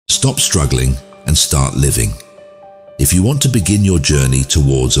Stop struggling and start living. If you want to begin your journey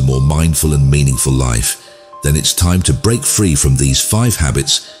towards a more mindful and meaningful life, then it's time to break free from these 5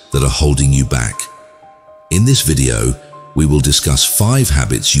 habits that are holding you back. In this video, we will discuss 5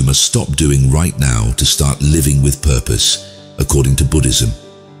 habits you must stop doing right now to start living with purpose, according to Buddhism.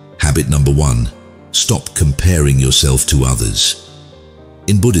 Habit number 1, stop comparing yourself to others.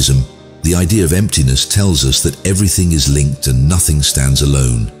 In Buddhism, the idea of emptiness tells us that everything is linked and nothing stands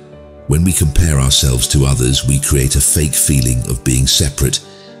alone. When we compare ourselves to others, we create a fake feeling of being separate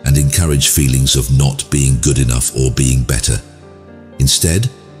and encourage feelings of not being good enough or being better. Instead,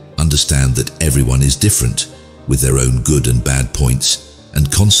 understand that everyone is different, with their own good and bad points, and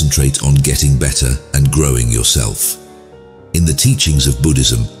concentrate on getting better and growing yourself. In the teachings of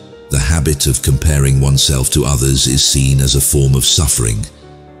Buddhism, the habit of comparing oneself to others is seen as a form of suffering,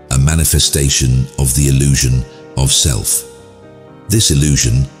 a manifestation of the illusion of self. This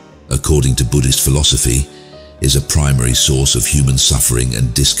illusion, according to Buddhist philosophy, is a primary source of human suffering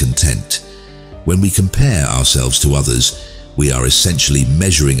and discontent. When we compare ourselves to others, we are essentially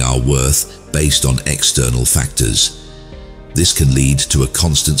measuring our worth based on external factors. This can lead to a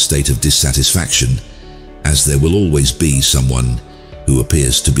constant state of dissatisfaction, as there will always be someone who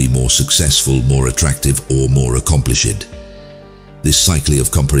appears to be more successful, more attractive, or more accomplished. This cycle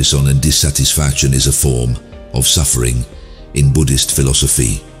of comparison and dissatisfaction is a form of suffering in Buddhist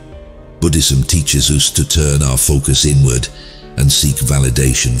philosophy. Buddhism teaches us to turn our focus inward and seek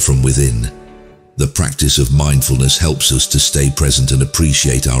validation from within. The practice of mindfulness helps us to stay present and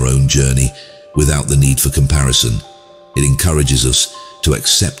appreciate our own journey without the need for comparison. It encourages us to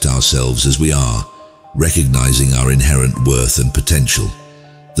accept ourselves as we are, recognizing our inherent worth and potential.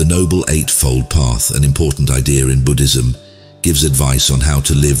 The Noble Eightfold Path, an important idea in Buddhism, gives advice on how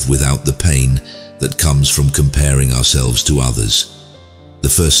to live without the pain that comes from comparing ourselves to others. The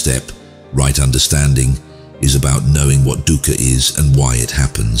first step, right understanding, is about knowing what dukkha is and why it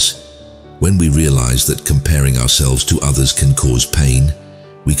happens. When we realize that comparing ourselves to others can cause pain,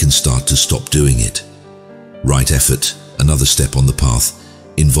 we can start to stop doing it. Right effort, another step on the path,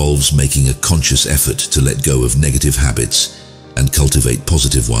 involves making a conscious effort to let go of negative habits and cultivate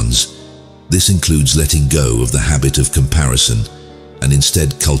positive ones. This includes letting go of the habit of comparison and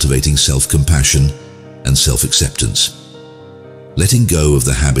instead cultivating self-compassion and self-acceptance. Letting go of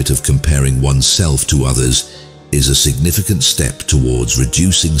the habit of comparing oneself to others is a significant step towards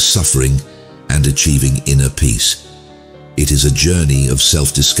reducing suffering and achieving inner peace. It is a journey of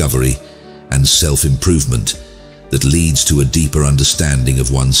self-discovery and self-improvement that leads to a deeper understanding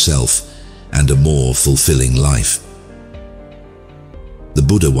of oneself and a more fulfilling life. The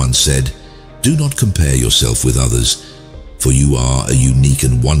Buddha once said, "Do not compare yourself with others, for you are a unique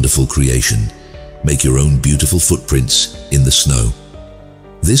and wonderful creation. Make your own beautiful footprints in the snow."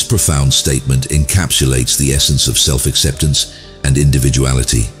 This profound statement encapsulates the essence of self-acceptance and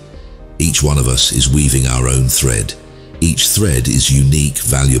individuality. Each one of us is weaving our own thread. Each thread is unique,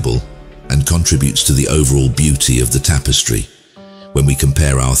 valuable, and contributes to the overall beauty of the tapestry. When we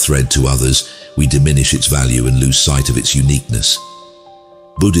compare our thread to others, we diminish its value and lose sight of its uniqueness.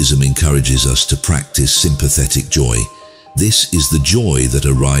 Buddhism encourages us to practice sympathetic joy. This is the joy that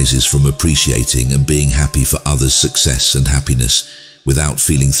arises from appreciating and being happy for others' success and happiness without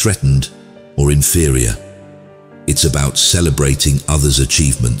feeling threatened or inferior. It's about celebrating others'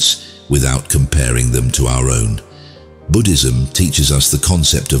 achievements without comparing them to our own. Buddhism teaches us the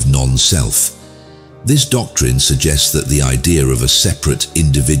concept of non-self. This doctrine suggests that the idea of a separate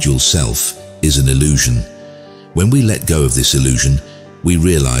individual self is an illusion. When we let go of this illusion, we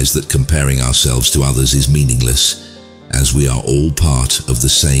realize that comparing ourselves to others is meaningless, as we are all part of the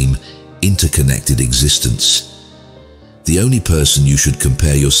same interconnected existence. The only person you should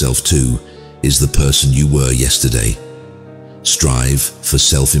compare yourself to is the person you were yesterday. Strive for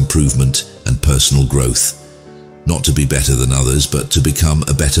self-improvement and personal growth, not to be better than others, but to become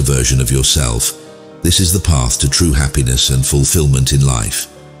a better version of yourself. This is the path to true happiness and fulfillment in life.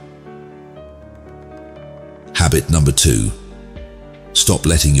 Habit number 2. Stop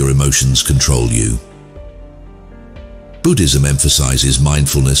letting your emotions control you. Buddhism emphasizes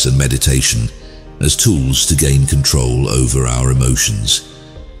mindfulness and meditation as tools to gain control over our emotions.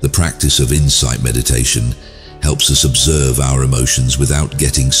 The practice of insight meditation helps us observe our emotions without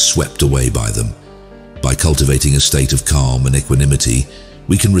getting swept away by them. By cultivating a state of calm and equanimity,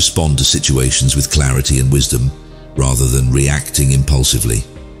 we can respond to situations with clarity and wisdom, rather than reacting impulsively.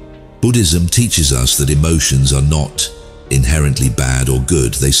 Buddhism teaches us that emotions are not inherently bad or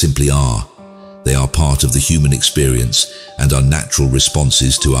good, they simply are. They are part of the human experience and are natural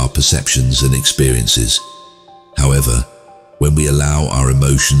responses to our perceptions and experiences. However, When we allow our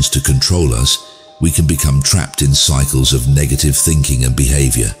emotions to control us, we can become trapped in cycles of negative thinking and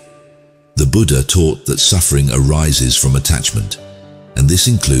behavior. The Buddha taught that suffering arises from attachment, and this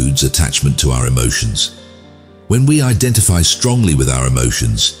includes attachment to our emotions. When we identify strongly with our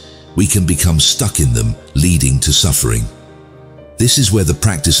emotions, we can become stuck in them, leading to suffering. This is where the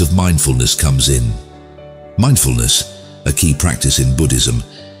practice of mindfulness comes in. Mindfulness, a key practice in Buddhism,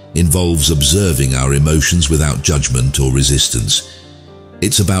 involves observing our emotions without judgment or resistance.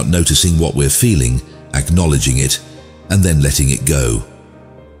 It's about noticing what we're feeling, acknowledging it, and then letting it go.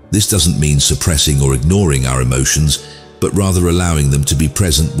 This doesn't mean suppressing or ignoring our emotions, but rather allowing them to be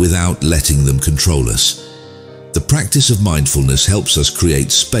present without letting them control us. The practice of mindfulness helps us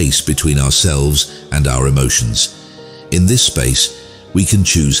create space between ourselves and our emotions. In this space, we can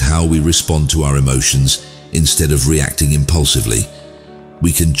choose how we respond to our emotions instead of reacting impulsively.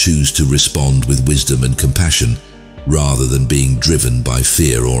 We can choose to respond with wisdom and compassion, rather than being driven by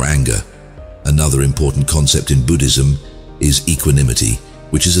fear or anger. Another important concept in Buddhism is equanimity,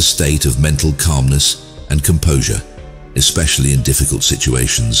 which is a state of mental calmness and composure, especially in difficult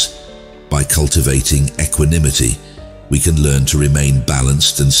situations. By cultivating equanimity, we can learn to remain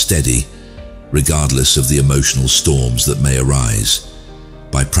balanced and steady, regardless of the emotional storms that may arise.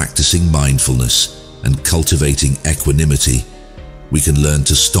 By practicing mindfulness and cultivating equanimity, we can learn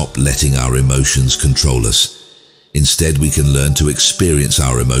to stop letting our emotions control us. Instead, we can learn to experience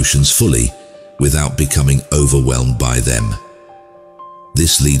our emotions fully without becoming overwhelmed by them.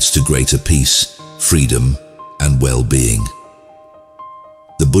 This leads to greater peace, freedom, and well-being.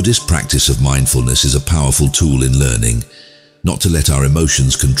 The Buddhist practice of mindfulness is a powerful tool in learning not to let our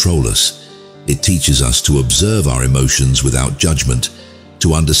emotions control us. It teaches us to observe our emotions without judgment,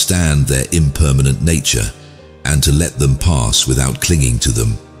 to understand their impermanent nature, and to let them pass without clinging to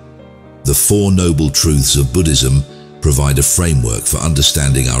them. The Four Noble Truths of Buddhism provide a framework for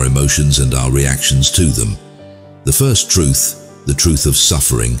understanding our emotions and our reactions to them. The first truth, the truth of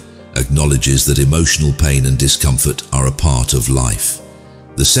suffering, acknowledges that emotional pain and discomfort are a part of life.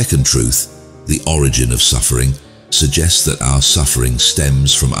 The second truth, the origin of suffering, suggests that our suffering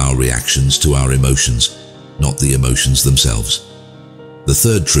stems from our reactions to our emotions, not the emotions themselves. The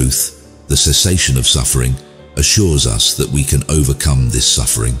third truth, the cessation of suffering, assures us that we can overcome this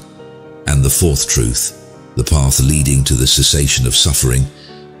suffering. And the fourth truth, the path leading to the cessation of suffering,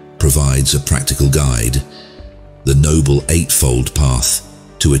 provides a practical guide, the Noble Eightfold Path,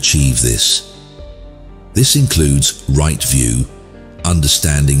 to achieve this. This includes right view,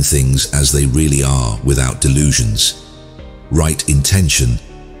 understanding things as they really are without delusions; right intention,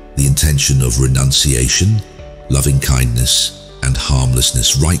 the intention of renunciation, loving kindness, and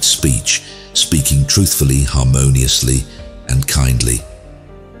harmlessness; right speech, speaking truthfully, harmoniously, and kindly;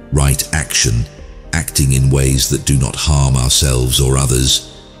 right action, acting in ways that do not harm ourselves or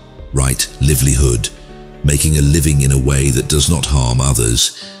others; right livelihood, making a living in a way that does not harm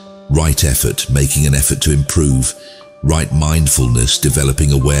others; right effort, making an effort to improve; right mindfulness,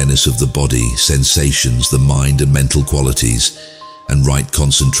 developing awareness of the body, sensations, the mind and mental qualities; and right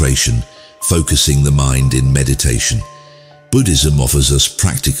concentration, focusing the mind in meditation. Buddhism offers us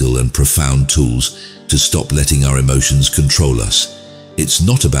practical and profound tools to stop letting our emotions control us. It's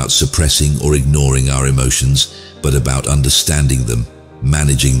not about suppressing or ignoring our emotions, but about understanding them,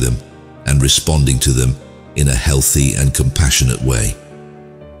 managing them, and responding to them in a healthy and compassionate way.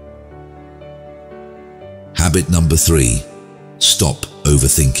 Habit number 3, stop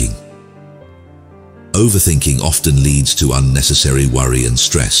overthinking. Overthinking often leads to unnecessary worry and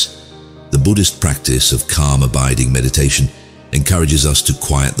stress. The Buddhist practice of calm, abiding meditation encourages us to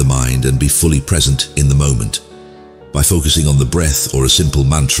quiet the mind and be fully present in the moment. By focusing on the breath or a simple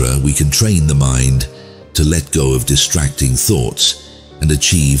mantra, we can train the mind to let go of distracting thoughts and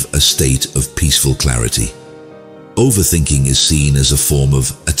achieve a state of peaceful clarity. Overthinking is seen as a form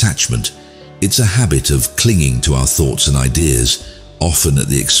of attachment. It's a habit of clinging to our thoughts and ideas, often at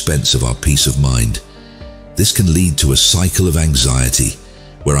the expense of our peace of mind. This can lead to a cycle of anxiety,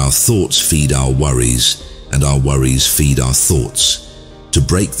 where our thoughts feed our worries and our worries feed our thoughts. To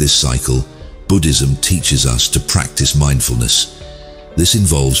break this cycle, Buddhism teaches us to practice mindfulness. This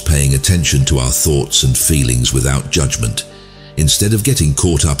involves paying attention to our thoughts and feelings without judgment. Instead of getting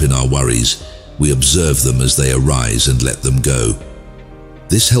caught up in our worries, we observe them as they arise and let them go.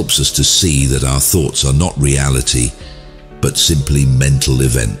 This helps us to see that our thoughts are not reality, but simply mental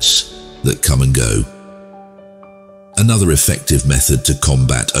events that come and go. Another effective method to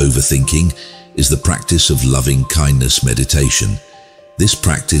combat overthinking is the practice of loving kindness meditation. This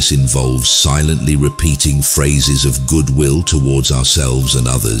practice involves silently repeating phrases of goodwill towards ourselves and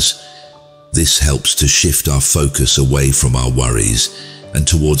others. This helps to shift our focus away from our worries and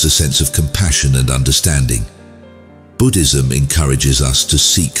towards a sense of compassion and understanding. Buddhism encourages us to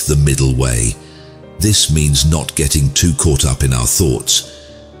seek the middle way. This means not getting too caught up in our thoughts,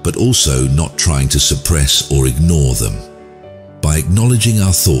 but also not trying to suppress or ignore them. By acknowledging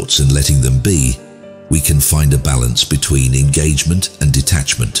our thoughts and letting them be, we can find a balance between engagement and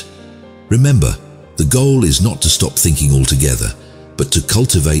detachment. Remember, the goal is not to stop thinking altogether, but to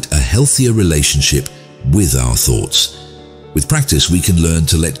cultivate a healthier relationship with our thoughts. With practice, we can learn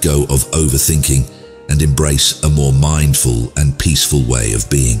to let go of overthinking and embrace a more mindful and peaceful way of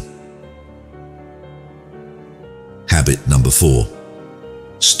being. Habit number 4.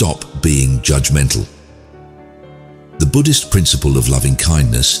 Stop being judgmental. The Buddhist principle of loving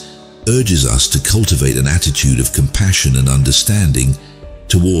kindness urges us to cultivate an attitude of compassion and understanding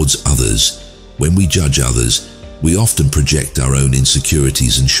towards others. When we judge others, we often project our own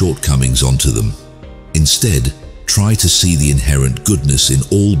insecurities and shortcomings onto them. Instead, try to see the inherent goodness in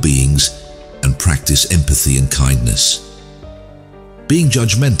all beings and practice empathy and kindness. Being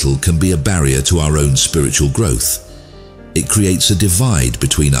judgmental can be a barrier to our own spiritual growth. It creates a divide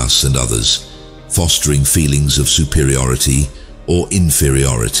between us and others, fostering feelings of superiority or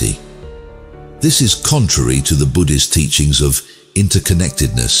inferiority. This is contrary to the Buddhist teachings of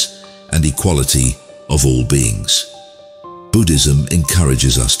interconnectedness and equality of all beings. Buddhism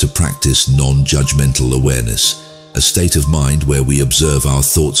encourages us to practice non-judgmental awareness, a state of mind where we observe our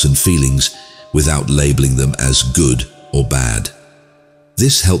thoughts and feelings without labeling them as good or bad.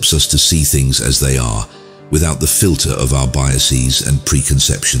 This helps us to see things as they are, without the filter of our biases and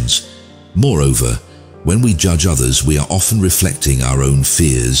preconceptions. Moreover, when we judge others, we are often reflecting our own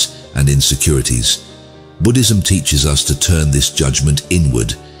fears and insecurities. Buddhism teaches us to turn this judgment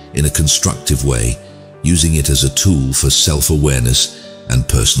inward in a constructive way, using it as a tool for self-awareness and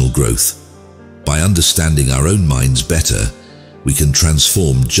personal growth. By understanding our own minds better, we can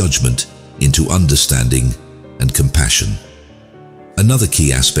transform judgment into understanding and compassion. Another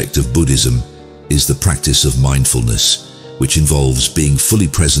key aspect of Buddhism is the practice of mindfulness, which involves being fully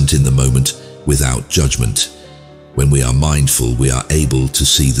present in the moment without judgment. When we are mindful, we are able to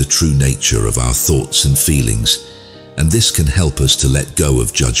see the true nature of our thoughts and feelings, and this can help us to let go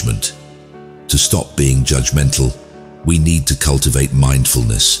of judgment. To stop being judgmental, we need to cultivate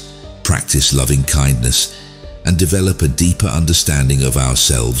mindfulness, practice loving kindness, and develop a deeper understanding of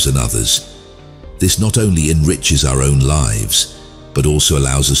ourselves and others. This not only enriches our own lives, but also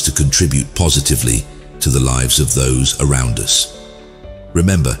allows us to contribute positively to the lives of those around us.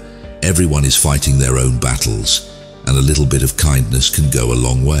 Remember, everyone is fighting their own battles, and a little bit of kindness can go a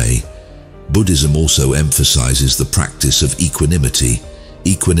long way. Buddhism also emphasizes the practice of equanimity.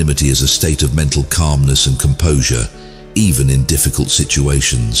 Equanimity is a state of mental calmness and composure, even in difficult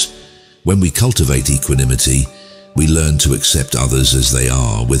situations. When we cultivate equanimity, we learn to accept others as they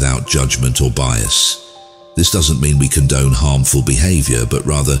are without judgment or bias. This doesn't mean we condone harmful behavior, but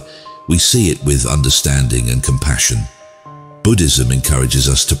rather we see it with understanding and compassion. Buddhism encourages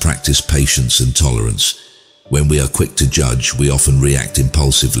us to practice patience and tolerance. When we are quick to judge, we often react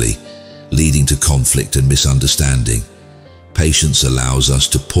impulsively, leading to conflict and misunderstanding. Patience allows us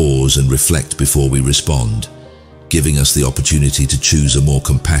to pause and reflect before we respond, giving us the opportunity to choose a more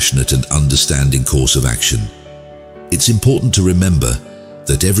compassionate and understanding course of action. It's important to remember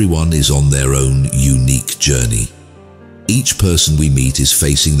that everyone is on their own unique journey. Each person we meet is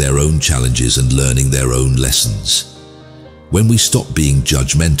facing their own challenges and learning their own lessons. When we stop being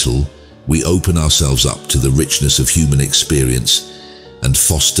judgmental, we open ourselves up to the richness of human experience and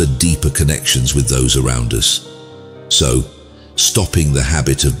foster deeper connections with those around us. So, stopping the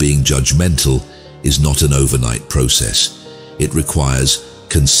habit of being judgmental is not an overnight process. It requires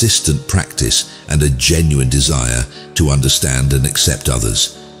consistent practice and a genuine desire to understand and accept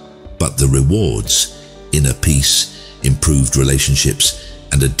others. But the rewards, inner peace, improved relationships,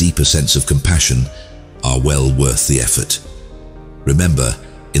 and a deeper sense of compassion are well worth the effort. Remember,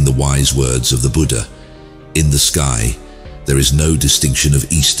 in the wise words of the Buddha, "In the sky, there is no distinction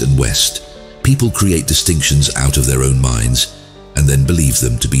of east and west. People create distinctions out of their own minds and then believe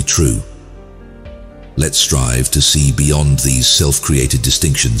them to be true." Let's strive to see beyond these self-created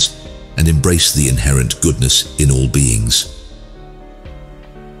distinctions and embrace the inherent goodness in all beings.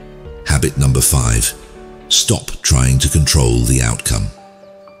 Habit number 5. Stop trying to control the outcome.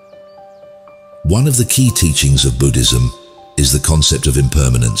 One of the key teachings of Buddhism is the concept of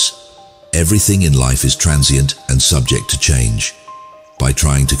impermanence. Everything in life is transient and subject to change. By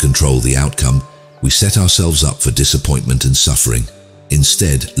trying to control the outcome, we set ourselves up for disappointment and suffering.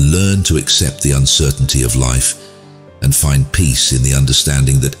 Instead, learn to accept the uncertainty of life and find peace in the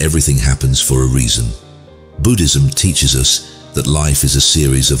understanding that everything happens for a reason. Buddhism teaches us that life is a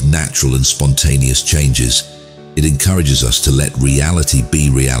series of natural and spontaneous changes. It encourages us to let reality be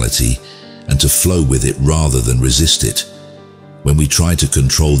reality and to flow with it rather than resist it. When we try to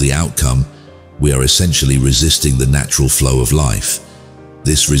control the outcome, we are essentially resisting the natural flow of life.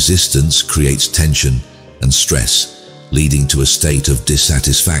 This resistance creates tension and stress, leading to a state of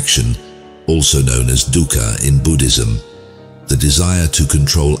dissatisfaction, also known as dukkha in Buddhism. The desire to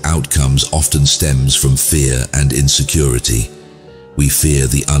control outcomes often stems from fear and insecurity. We fear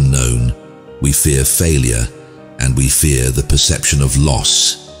the unknown, we fear failure, and we fear the perception of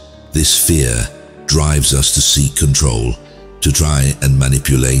loss. This fear drives us to seek control, to try and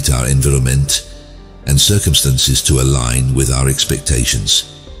manipulate our environment and circumstances to align with our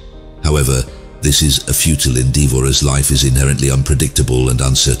expectations. However, this is a futile endeavor as life is inherently unpredictable and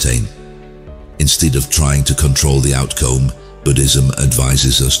uncertain. Instead of trying to control the outcome, Buddhism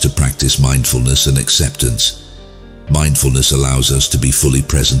advises us to practice mindfulness and acceptance. Mindfulness allows us to be fully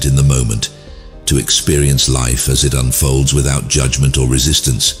present in the moment, to experience life as it unfolds without judgment or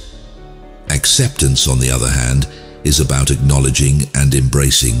resistance. Acceptance, on the other hand, is about acknowledging and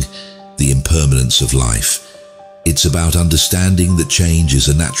embracing the impermanence of life. It's about understanding that change is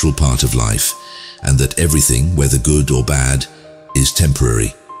a natural part of life and that everything, whether good or bad, is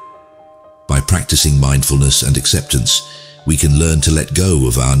temporary. By practicing mindfulness and acceptance, we can learn to let go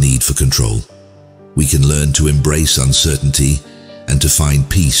of our need for control. We can learn to embrace uncertainty and to find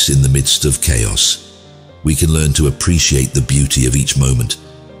peace in the midst of chaos. We can learn to appreciate the beauty of each moment,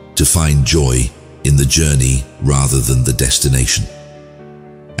 to find joy in the journey rather than the destination.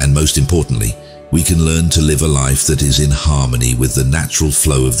 And most importantly, we can learn to live a life that is in harmony with the natural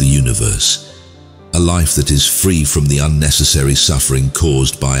flow of the universe, a life that is free from the unnecessary suffering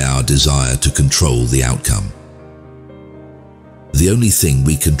caused by our desire to control the outcome. The only thing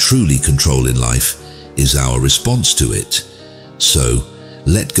we can truly control in life is our response to it. So,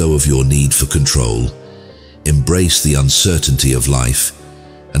 let go of your need for control, embrace the uncertainty of life,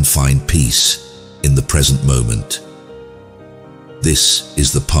 and find peace in the present moment. This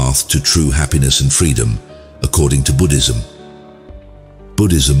is the path to true happiness and freedom, according to Buddhism.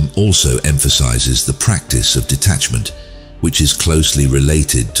 Buddhism also emphasizes the practice of detachment, which is closely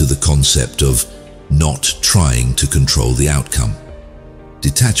related to the concept of not trying to control the outcome.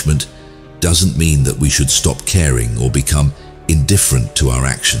 Detachment doesn't mean that we should stop caring or become indifferent to our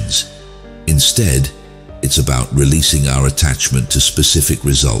actions. Instead, it's about releasing our attachment to specific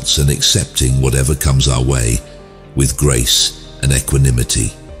results and accepting whatever comes our way with grace and equanimity.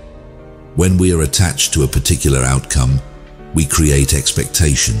 When we are attached to a particular outcome, we create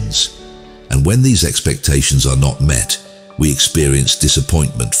expectations, and when these expectations are not met, we experience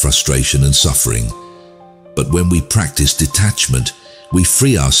disappointment, frustration, and suffering. But when we practice detachment, we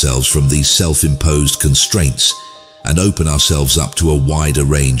free ourselves from these self-imposed constraints and open ourselves up to a wider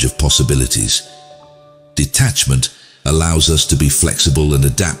range of possibilities. Detachment allows us to be flexible and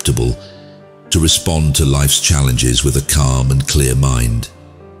adaptable, to respond to life's challenges with a calm and clear mind.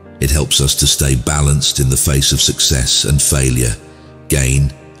 It helps us to stay balanced in the face of success and failure,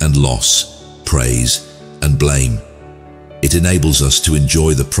 gain and loss, praise and blame. It enables us to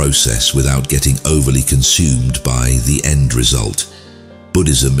enjoy the process without getting overly consumed by the end result.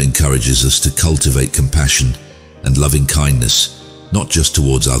 Buddhism encourages us to cultivate compassion and loving kindness, not just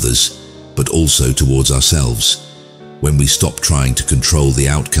towards others, but also towards ourselves. When we stop trying to control the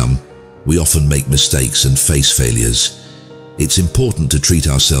outcome, we often make mistakes and face failures. It's important to treat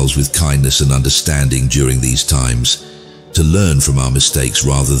ourselves with kindness and understanding during these times, to learn from our mistakes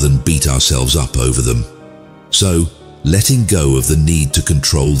rather than beat ourselves up over them. So, letting go of the need to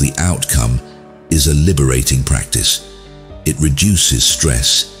control the outcome is a liberating practice. It reduces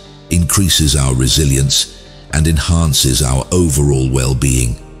stress, increases our resilience, and enhances our overall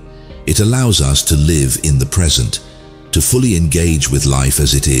well-being. It allows us to live in the present, to fully engage with life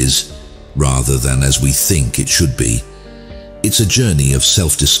as it is, rather than as we think it should be. It's a journey of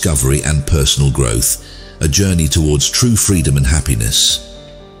self-discovery and personal growth, a journey towards true freedom and happiness.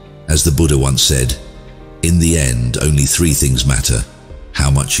 As the Buddha once said, "In the end, only three things matter: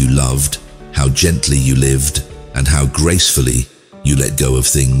 how much you loved, how gently you lived, and how gracefully you let go of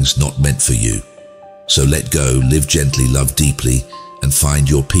things not meant for you." So let go, live gently, love deeply, and find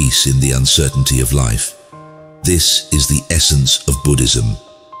your peace in the uncertainty of life. This is the essence of Buddhism.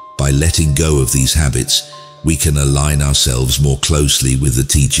 By letting go of these habits, we can align ourselves more closely with the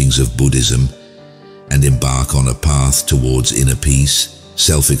teachings of Buddhism and embark on a path towards inner peace,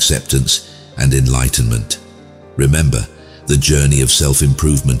 self-acceptance, and enlightenment. Remember, the journey of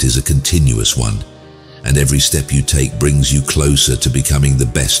self-improvement is a continuous one. and every step you take brings you closer to becoming the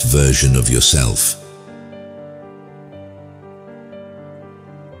best version of yourself.